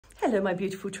Hello, my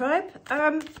beautiful tribe.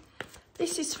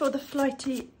 This is for the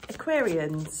flighty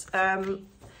Aquarians.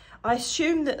 I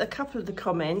assume that a couple of the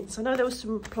comments, I know there were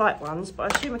some polite ones,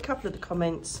 but I assume a couple of the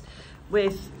comments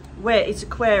with where it's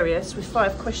Aquarius with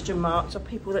 5 question marks are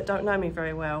people that don't know me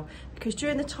very well. Because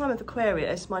during the time of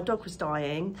Aquarius, my dog was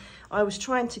dying. I was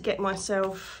trying to get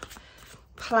myself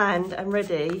planned and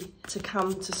ready to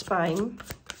come to Spain.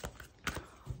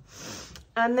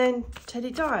 And then Teddy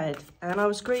died and I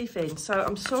was grieving. So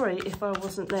I'm sorry if I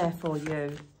wasn't there for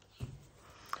you.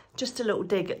 Just a little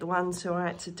dig at the ones who I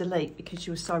had to delete because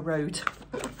you were so rude.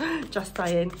 Just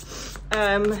saying.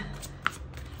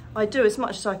 I do as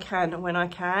much as I can when I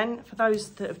can. For those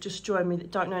that have just joined me that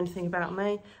don't know anything about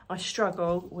me, I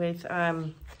struggle with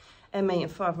ME and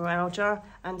fibromyalgia,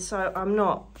 and so I'm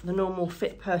not the normal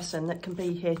fit person that can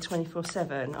be here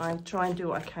 24/7. I try and do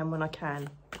what I can when I can.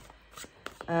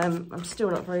 I'm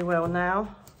still not very well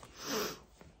now,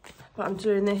 but I'm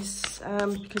doing this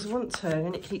because I want to,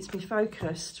 and it keeps me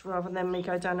focused rather than me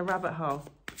go down a rabbit hole.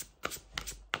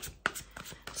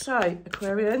 So,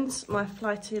 Aquarians, my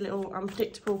flighty little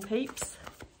unpredictable peeps.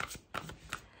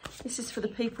 This is for the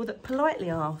people that politely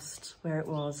asked where it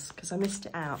was, because I missed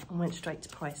it out and went straight to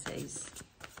Pisces.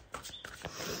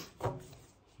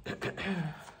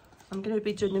 I'm going to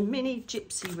be doing a mini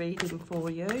gypsy reading for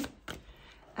you.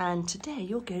 And today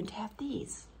you're going to have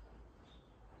these.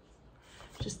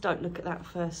 Just don't look at that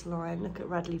first line. Look at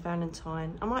Radley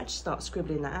Valentine. I might just start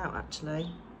scribbling that out,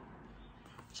 actually.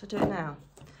 Should I do it now?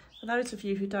 For those of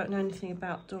you who don't know anything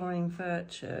about Doreen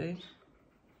Virtue,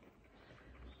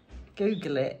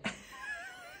 Google it.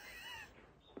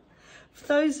 For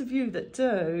those of you that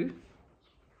do,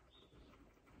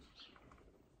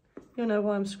 you'll know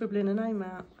why I'm scribbling a name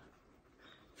out.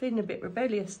 Feeling a bit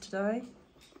rebellious today.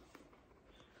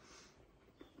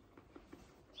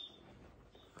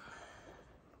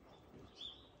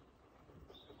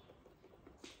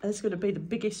 It's going to be the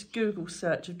biggest Google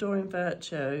search of Doreen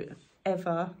Virtue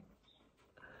ever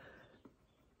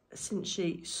since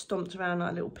she stomped around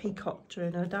like a little peacock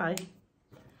during her day.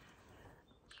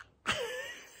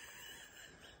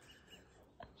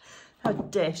 How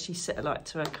dare she set a light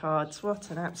to her cards.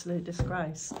 What an absolute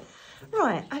disgrace.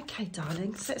 Right, okay,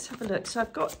 darlings, let's have a look. So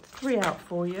I've got 3 out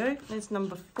for you. There's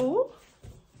number 4.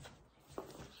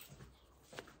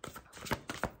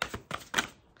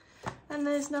 And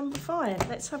there's number 5.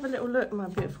 Let's have a little look, my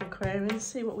beautiful Aquarians,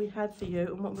 see what we had for you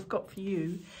and what we've got for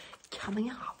you coming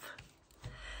up.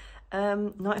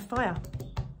 Night of Fire.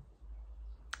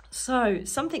 So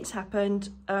something's happened.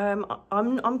 I'm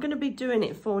going to be doing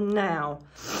it for now,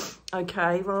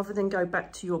 okay, rather than go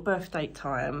back to your birth date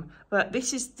time. But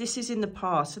this is in the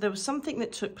past. So there was something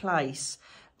that took place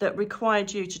that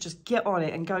required you to just get on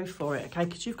it and go for it, okay?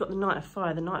 Because you've got the Knight of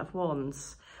Fire, the Knight of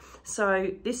Wands. So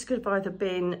this could have either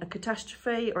been a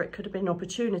catastrophe or it could have been an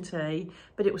opportunity,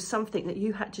 but it was something that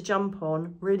you had to jump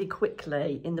on really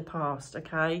quickly in the past,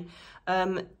 okay?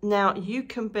 Now, you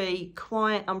can be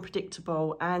quite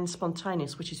unpredictable and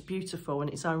spontaneous, which is beautiful in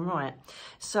its own right.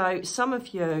 So some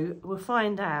of you will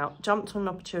find out, jumped on an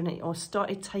opportunity or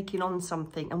started taking on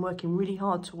something and working really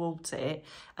hard towards it,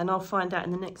 and I'll find out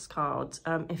in the next card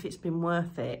if it's been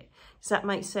worth it. Does that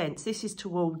make sense? This is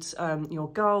towards your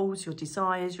goals, your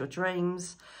desires, your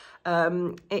dreams.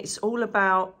 It's all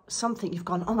about something you've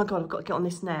gone, oh my God, I've got to get on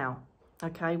this now,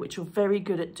 okay? Which you're very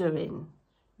good at doing.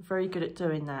 Very good at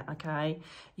doing that, okay?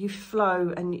 You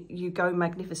flow and you go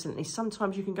magnificently.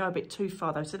 Sometimes you can go a bit too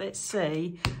far though. So let's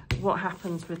see what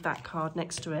happens with that card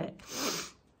next to it.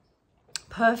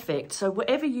 Perfect. So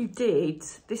whatever you did,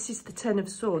 this is the 10 of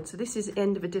Swords. So this is the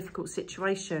end of a difficult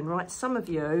situation, right? Some of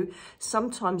you,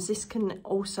 sometimes this can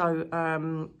also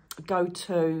go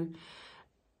to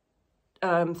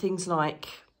things like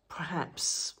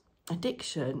perhaps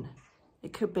addiction.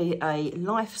 It could be a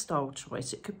lifestyle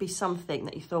choice. It could be something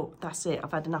that you thought, that's it,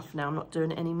 I've had enough now, I'm not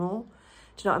doing it anymore.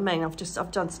 Do you know what I mean? I've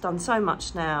done so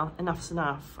much now, enough's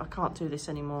enough, I can't do this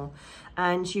anymore.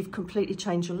 And you've completely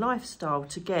changed your lifestyle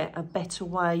to get a better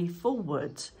way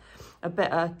forward, a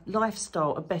better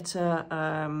lifestyle, a better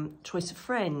choice of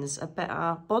friends, a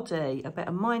better body, a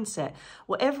better mindset.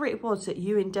 Whatever it was that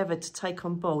you endeavoured to take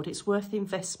on board, it's worth the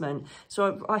investment.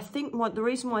 So I think the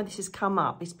reason why this has come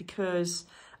up is because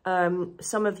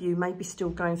some of you may be still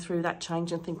going through that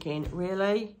change and thinking,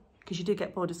 really? Because you do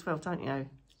get bored as well, don't you?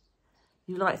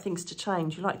 You like things to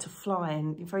change. You like to fly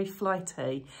and you're very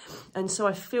flighty. And so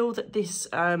I feel that this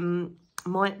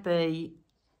might be,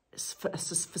 for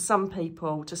some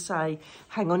people, to say,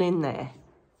 hang on in there.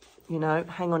 You know,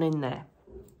 hang on in there.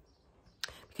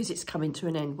 because it's coming to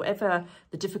an end. Whatever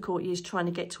the difficulty is, trying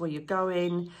to get to where you're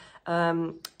going.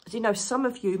 You know, some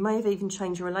of you may have even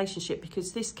changed your relationship,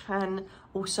 because this can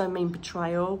also mean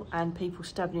betrayal and people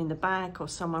stabbing you in the back, or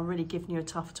someone really giving you a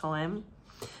tough time.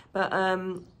 But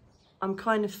I'm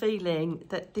kind of feeling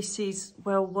that this is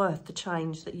well worth the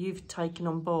change that you've taken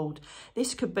on board.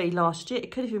 This could be last year. It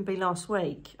could even be last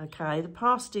week, okay? The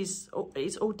past is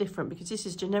all different, because this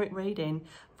is generic reading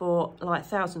for like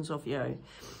thousands of you.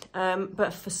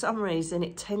 But for some reason,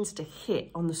 it tends to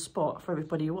hit on the spot for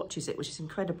everybody who watches it, which is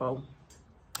incredible.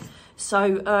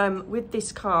 So with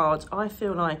this card, I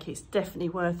feel like it's definitely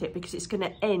worth it, because it's going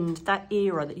to end that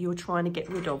era that you're trying to get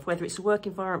rid of, whether it's a work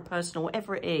environment, personal,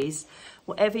 whatever it is,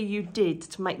 whatever you did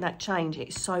to make that change,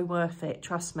 it's so worth it,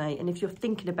 trust me. And if you're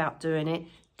thinking about doing it,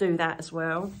 do that as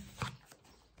well.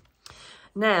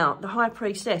 Now, the High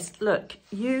Priestess, look,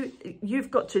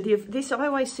 you've got to, I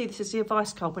always see this as the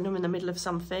advice card when I'm in the middle of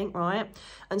something, right?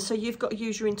 And so you've got to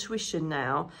use your intuition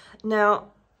now. Now,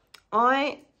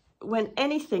 when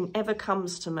anything ever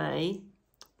comes to me,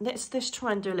 let's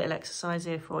try and do a little exercise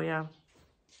here for you.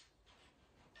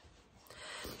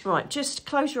 Right, just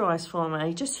close your eyes for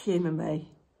me, just humour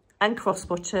me. And cross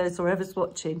watchers or whoever's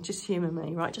watching, just humour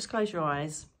me, right? Just close your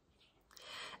eyes.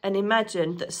 And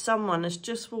imagine that someone has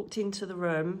just walked into the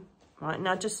room, right?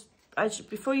 Now,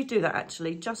 before you do that,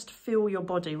 actually, just feel your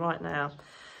body right now.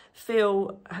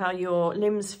 Feel how your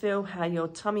limbs feel, how your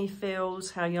tummy feels,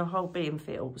 how your whole being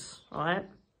feels, right?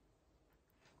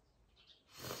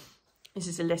 This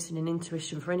is a lesson in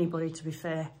intuition for anybody, to be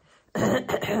fair.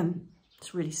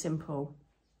 It's really simple.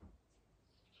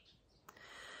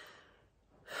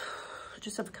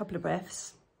 Just have a couple of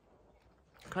breaths.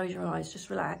 Close your eyes,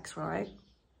 just relax, right?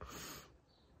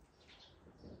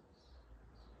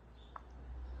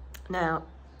 Now,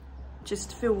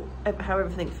 just feel how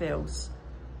everything feels.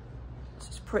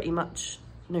 It's pretty much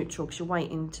neutral, because you're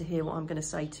waiting to hear what I'm going to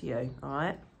say to you, all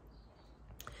right?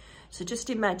 So just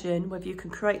imagine whether you can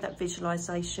create that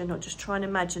visualization, or just try and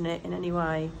imagine it in any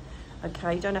way.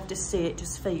 Okay, you don't have to see it,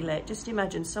 just feel it. Just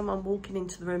imagine someone walking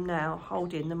into the room now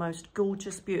holding the most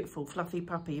gorgeous, beautiful, fluffy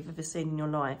puppy you've ever seen in your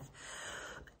life.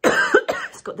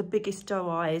 It's got the biggest doe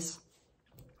eyes.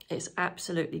 It's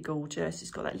absolutely gorgeous.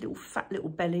 It's got that little fat little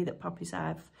belly that puppies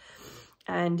have.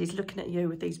 And he's looking at you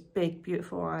with these big,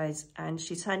 beautiful eyes. And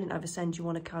she's handing over saying, do you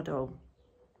want a cuddle?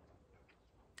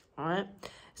 All right.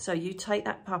 So you take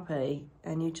that puppy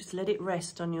and you just let it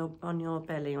rest on your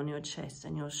belly, on your chest,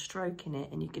 and you're stroking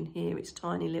it, and you can hear its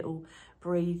tiny little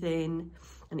breathing,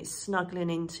 and it's snuggling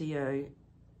into you.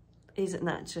 Isn't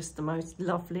that just the most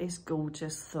loveliest,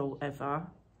 gorgeous thought ever?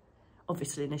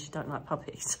 Obviously, unless you don't like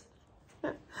puppies.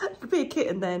 It could be a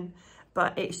kitten then.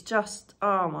 But it's just,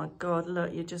 oh my God,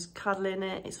 look, you're just cuddling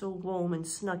it. It's all warm and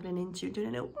snuggling into you,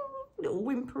 doing a little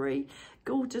whimpery,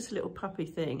 gorgeous little puppy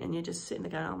thing, and you're just sitting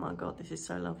there going, oh my God, this is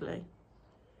so lovely.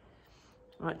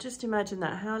 Right, just imagine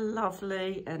that, how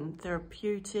lovely and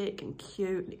therapeutic and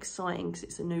cute and exciting, because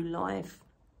it's a new life,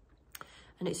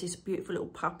 and it's this beautiful little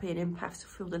puppy, and empaths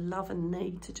will feel the love and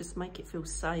need to just make it feel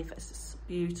safe. It's this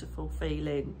beautiful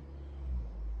feeling,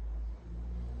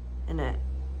 isn't it?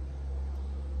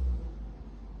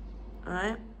 All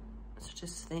right, so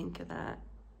just think of that.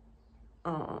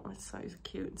 Oh, it's so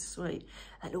cute and sweet.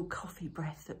 That little coffee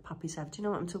breath that puppies have. Do you know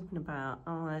what I'm talking about?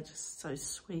 Oh, they're just so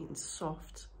sweet and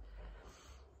soft.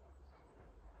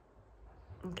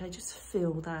 Okay, just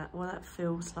feel that, what that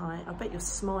feels like. I bet you're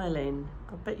smiling.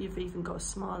 I bet you've even got a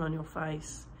smile on your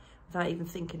face without even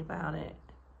thinking about it.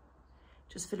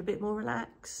 Just feel a bit more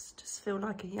relaxed. Just feel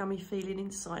like a yummy feeling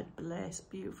inside. Bless,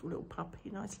 beautiful little puppy,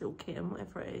 nice little kitten,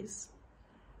 whatever it is.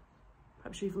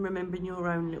 Perhaps you're even remembering your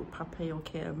own little puppy or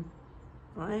kitten.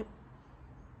 Right,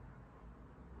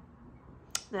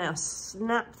 now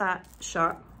snap that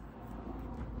shut,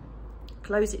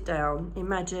 close it down.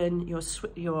 Imagine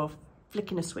you're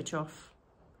flicking a switch off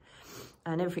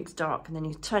and everything's dark, and then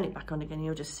you turn it back on again, and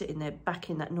you're just sitting there back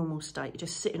in that normal state. You're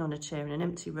just sitting on a chair in an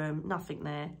empty room, nothing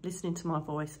there, listening to my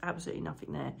voice, absolutely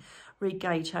nothing there.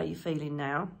 Re-gauge how you're feeling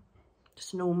now.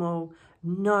 Just normal,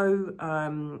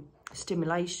 no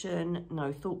stimulation,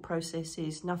 no thought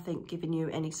processes, nothing giving you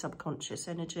any subconscious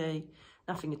energy,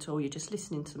 nothing at all. You're just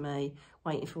listening to me,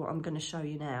 waiting for what I'm going to show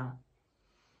you now.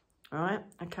 All right,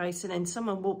 okay, so then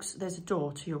someone walks, there's a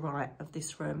door to your right of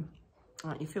this room.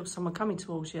 All right, you feel someone coming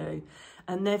towards you,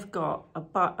 and they've got a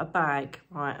bag,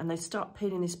 right, and they start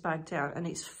peeling this bag down, and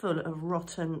it's full of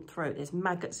rotten throat. There's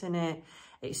maggots in it,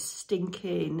 it's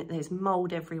stinking, there's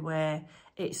mould everywhere.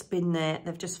 It's been there,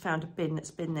 they've just found a bin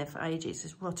that's been there for ages.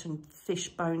 There's rotten fish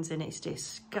bones in it, it's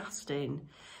disgusting.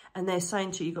 and they're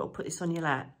saying to you, you've got to put this on your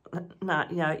lap. No,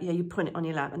 you know, yeah, you put it on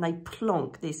your lap, and they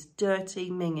plonk this dirty,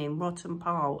 minging, rotten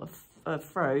pile of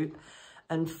fruit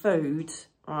and food,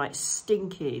 right,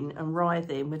 stinking and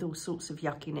writhing with all sorts of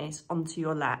yuckiness onto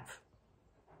your lap.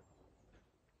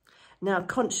 Now,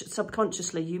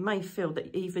 subconsciously, you may feel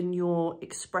that even your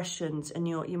expressions and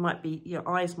your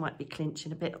eyes might be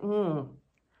clenching a bit. You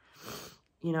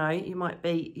know, you might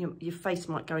be, your face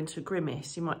might go into a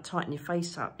grimace. You might tighten your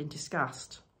face up in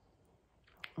disgust.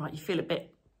 Right, you feel a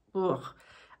bit, ugh,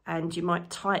 and you might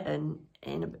tighten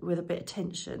with a bit of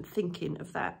tension, thinking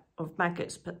of that, of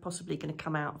maggots possibly going to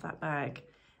come out of that bag,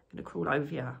 going to crawl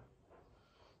over you.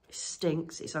 It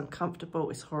stinks. It's uncomfortable.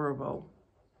 It's horrible.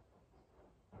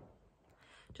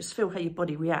 Just feel how your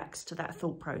body reacts to that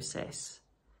thought process.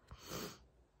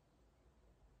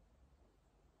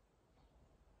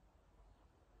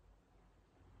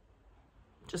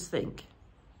 Just think.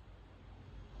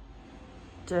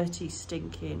 Dirty,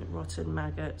 stinking, rotten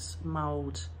maggots,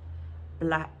 mould,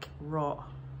 black rot.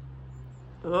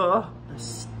 Oh,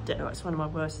 that's one of my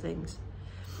worst things.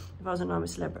 If I was a normal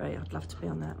celebrity, I'd love to be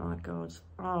on that. My God.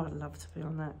 Oh, I'd love to be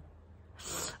on that.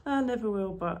 I never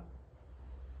will, but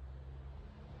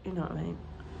you know what I mean?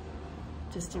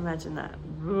 Just imagine that.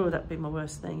 Ooh, that'd be my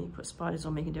worst thing. You put spiders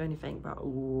on me, you can do anything, but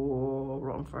ooh,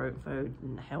 rotten food,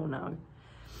 hell no.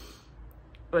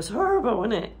 But it's horrible,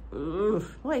 isn't it? Ooh.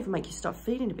 It might even make you start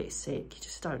feeling a bit sick. You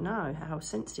just don't know how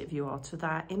sensitive you are to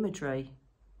that imagery.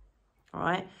 All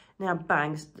right? Now,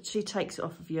 bang, she takes it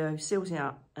off of you, seals it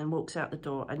up, and walks out the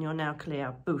door, and you're now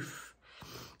clear. Boof.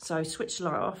 So switch the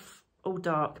light off. All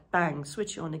dark, bang,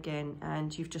 switch it on again,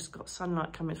 and you've just got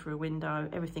sunlight coming through a window,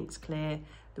 everything's clear,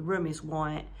 the room is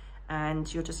white,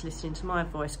 and you're just listening to my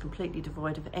voice, completely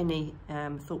devoid of any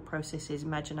thought processes,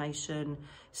 imagination,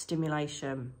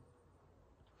 stimulation,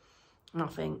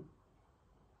 nothing.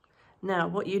 Now,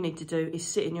 what you need to do is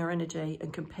sit in your energy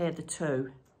and compare the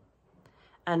two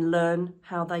and learn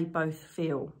how they both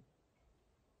feel.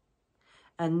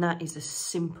 And that is a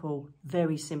simple,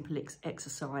 very simple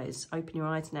exercise. Open your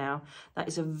eyes now. That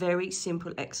is a very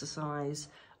simple exercise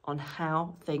on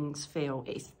how things feel.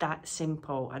 It's that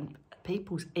simple. And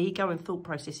people's ego and thought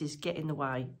processes get in the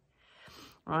way.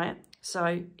 Right?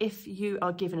 So if you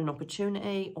are given an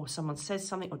opportunity, or someone says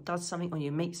something or does something, or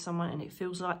you meet someone and it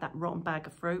feels like that rotten bag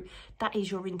of fruit, that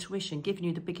is your intuition giving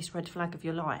you the biggest red flag of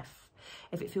your life.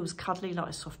 If it feels cuddly like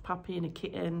a soft puppy and a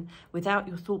kitten, without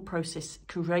your thought process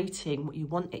creating what you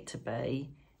want it to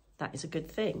be, that is a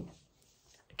good thing.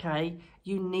 Okay?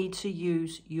 You need to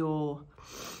use your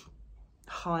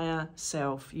higher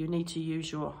self. You need to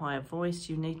use your higher voice.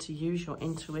 You need to use your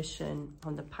intuition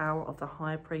on the power of the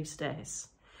high priestess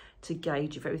to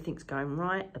gauge if everything's going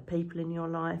right, the people in your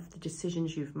life, the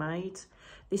decisions you've made.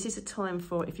 This is a time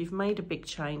for, if you've made a big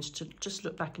change, to just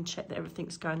look back and check that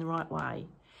everything's going the right way.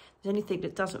 If there's anything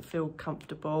that doesn't feel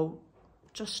comfortable,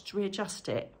 just readjust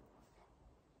it.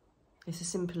 It's as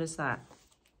simple as that.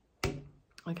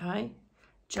 Okay?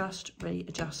 Just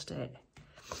readjust it.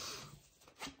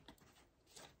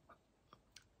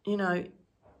 You know,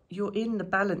 you're in the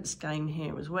balance game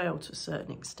here as well to a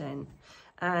certain extent.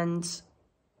 And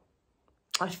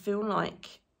I feel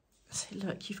like, see,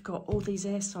 look, you've got all these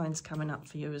air signs coming up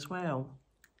for you as well.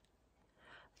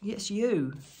 It's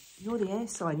you. You're the air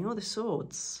sign. You're the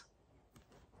swords.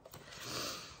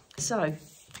 So,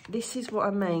 this is what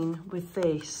I mean with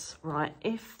this, right?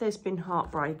 If there's been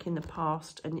heartbreak in the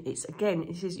past, and it's, again,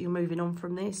 this is you're moving on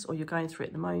from this, or you're going through it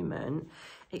at the moment,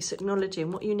 it's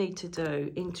acknowledging what you need to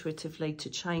do intuitively to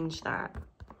change that.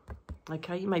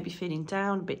 Okay, you may be feeling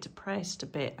down, a bit depressed, a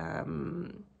bit,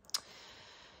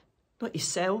 not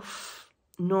yourself,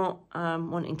 not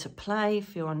wanting to play,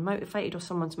 feel unmotivated, or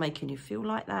someone's making you feel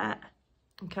like that.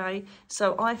 Okay,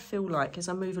 so I feel like as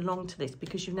I move along to this,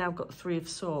 because you've now got the Three of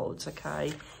Swords,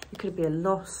 okay, it could be a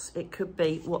loss, it could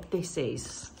be what this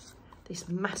is, this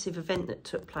massive event that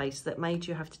took place that made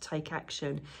you have to take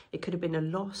action. It could have been a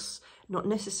loss, not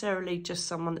necessarily just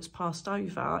someone that's passed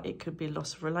over, it could be a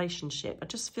loss of relationship. I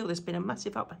just feel there's been a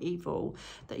massive upheaval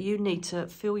that you need to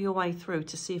feel your way through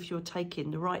to see if you're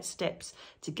taking the right steps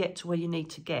to get to where you need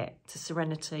to get, to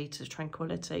serenity, to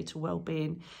tranquility, to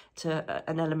well-being, to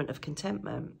an element of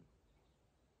contentment.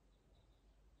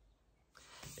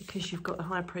 Because you've got the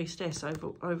High Priestess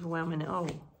overwhelming it all.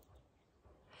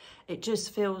 It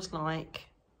just feels like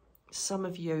some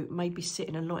of you may be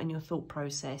sitting a lot in your thought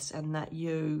process, and that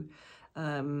you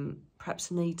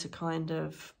perhaps need to kind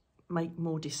of make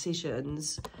more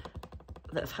decisions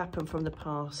that have happened from the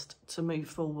past to move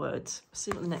forward.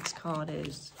 See what the next card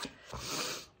is.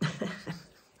 Oh,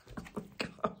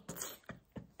 God.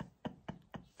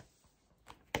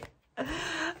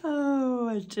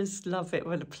 I just love it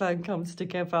when a plan comes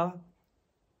together.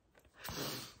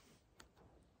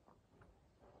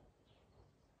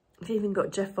 I've even got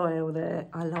Jophiel there.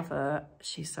 I love her.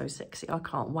 She's so sexy. I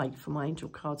can't wait for my angel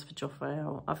cards for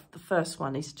Jophiel. The first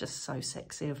one is just so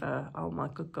sexy of her. Oh my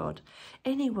good God.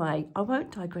 Anyway, I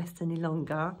won't digress any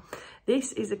longer.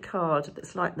 This is a card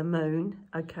that's like the moon,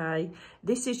 okay?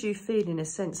 This is you feeling a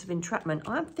sense of entrapment.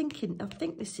 I think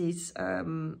this is,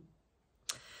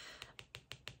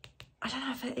 I don't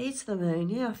know if it is the moon.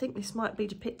 Yeah, I think this might be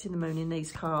depicting the moon in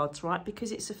these cards, right?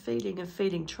 Because it's a feeling of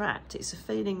feeling trapped. It's a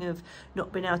feeling of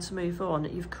not being able to move on.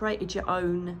 You've created your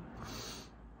own,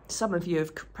 some of you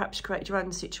have perhaps created your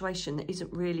own situation that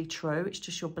isn't really true. It's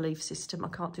just your belief system. I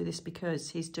can't do this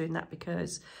because he's doing that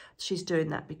because she's doing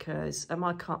that because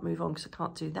I can't move on because I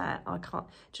can't do that. I can't,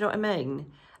 do you know what I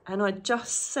mean? And I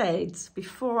just said,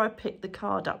 before I picked the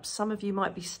card up, some of you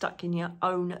might be stuck in your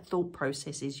own thought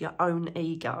processes, your own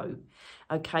ego,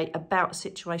 okay, about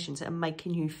situations that are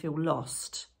making you feel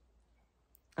lost,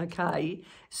 okay?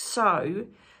 So,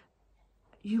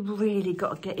 you really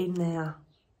got to get in there.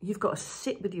 You've got to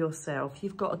sit with yourself.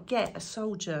 You've got to get a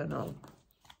soul journal.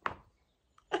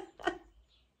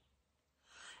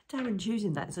 Darren's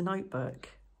using that as a notebook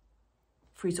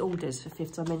for his orders for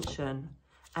 5th dimension.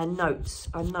 And notes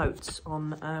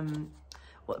on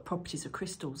what the properties of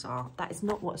crystals are. That is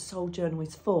not what a soul journal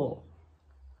is for.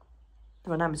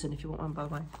 They're on Amazon if you want one, by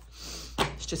the way.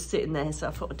 It's just sitting there, so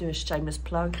I thought I'd do a shameless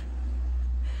plug.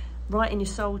 Write in your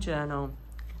soul journal.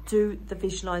 Do the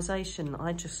visualization that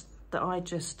I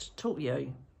just taught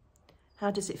you.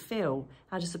 How does it feel?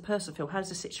 How does the person feel? How does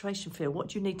the situation feel? What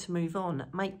do you need to move on?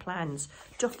 Make plans.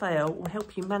 Jophiel will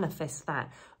help you manifest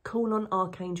that. Call on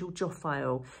Archangel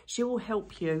Jophiel. She will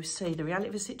help you see the reality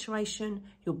of the situation,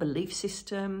 your belief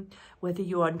system, whether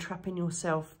you are entrapping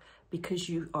yourself because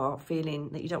you are feeling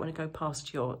that you don't want to go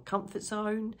past your comfort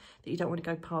zone, that you don't want to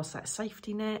go past that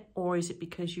safety net, or is it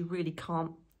because you really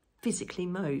can't physically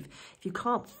move? If you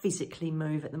can't physically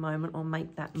move at the moment or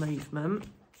make that movement,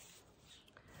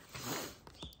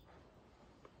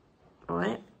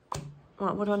 right,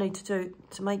 what do I need to do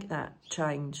to make that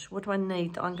change? What do I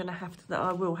need that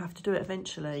I will have to do it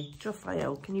eventually?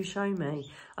 Jophiel, can you show me?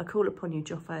 I call upon you,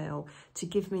 Jophiel, to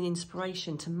give me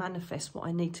inspiration to manifest what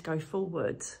I need to go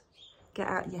forward. Get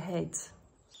out of your head.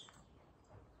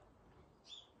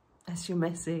 That's your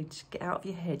message. Get out of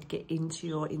your head. Get into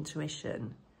your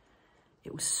intuition.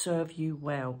 It will serve you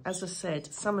well. As I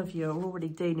said, some of you are already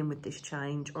dealing with this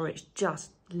change, or it's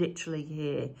just literally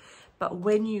here. But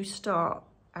when you start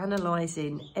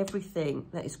analysing everything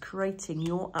that is creating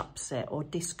your upset or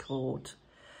discord,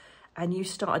 and you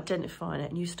start identifying it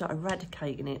and you start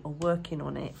eradicating it or working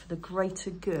on it for the greater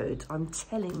good, I'm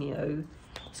telling you,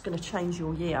 it's going to change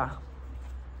your year.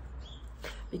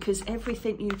 Because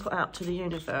everything you put out to the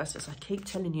universe, as I keep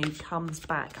telling you, comes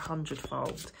back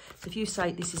 100-fold. So if you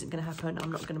say, this isn't going to happen,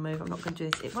 I'm not going to move, I'm not going to do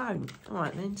this, it won't. All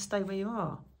right, then, stay where you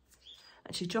are.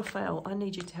 Actually, Jophiel, I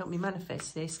need you to help me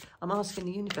manifest this. I'm asking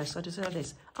the universe, I deserve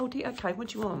this. Oh, okay, what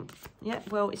do you want? Yeah,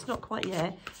 well, it's not quite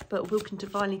yet, but we can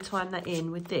divinely time that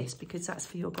in with this, because that's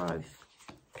for your growth.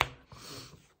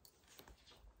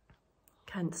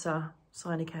 Cancer,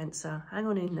 sign of Cancer, hang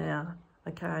on in there,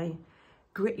 okay?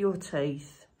 Grit your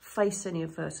teeth, face any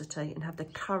adversity, and have the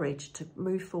courage to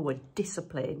move forward.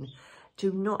 Discipline.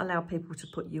 Do not allow people to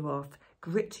put you off.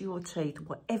 Grit your teeth,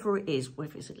 whatever it is,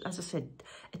 whether it's, as I said,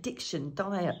 addiction,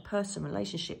 diet, person,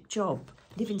 relationship, job,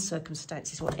 living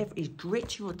circumstances, whatever it is,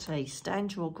 grit your teeth,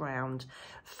 stand your ground,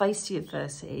 face the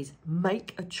adversities,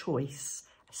 make a choice,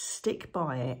 stick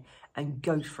by it, and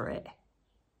go for it.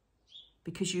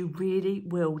 Because you really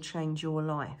will change your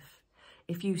life.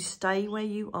 If you stay where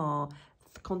you are,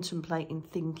 contemplating,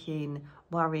 thinking,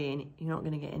 worrying, you're not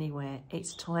going to get anywhere.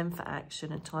 It's time for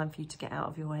action and time for you to get out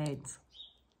of your head.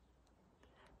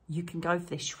 You can go for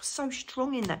this. You're so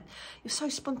strong in that. You're so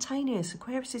spontaneous.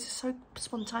 Aquarius is so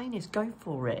spontaneous. Go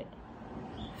for it.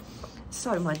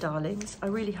 So, my darlings, I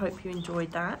really hope you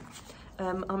enjoyed that.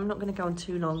 I'm not going to go on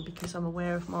too long because I'm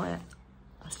aware of I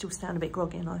still sound a bit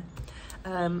groggy, and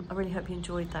I really hope you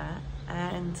enjoyed that.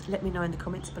 And let me know in the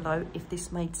comments below if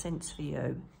this made sense for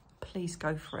you. Please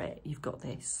go for it. You've got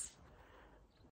this.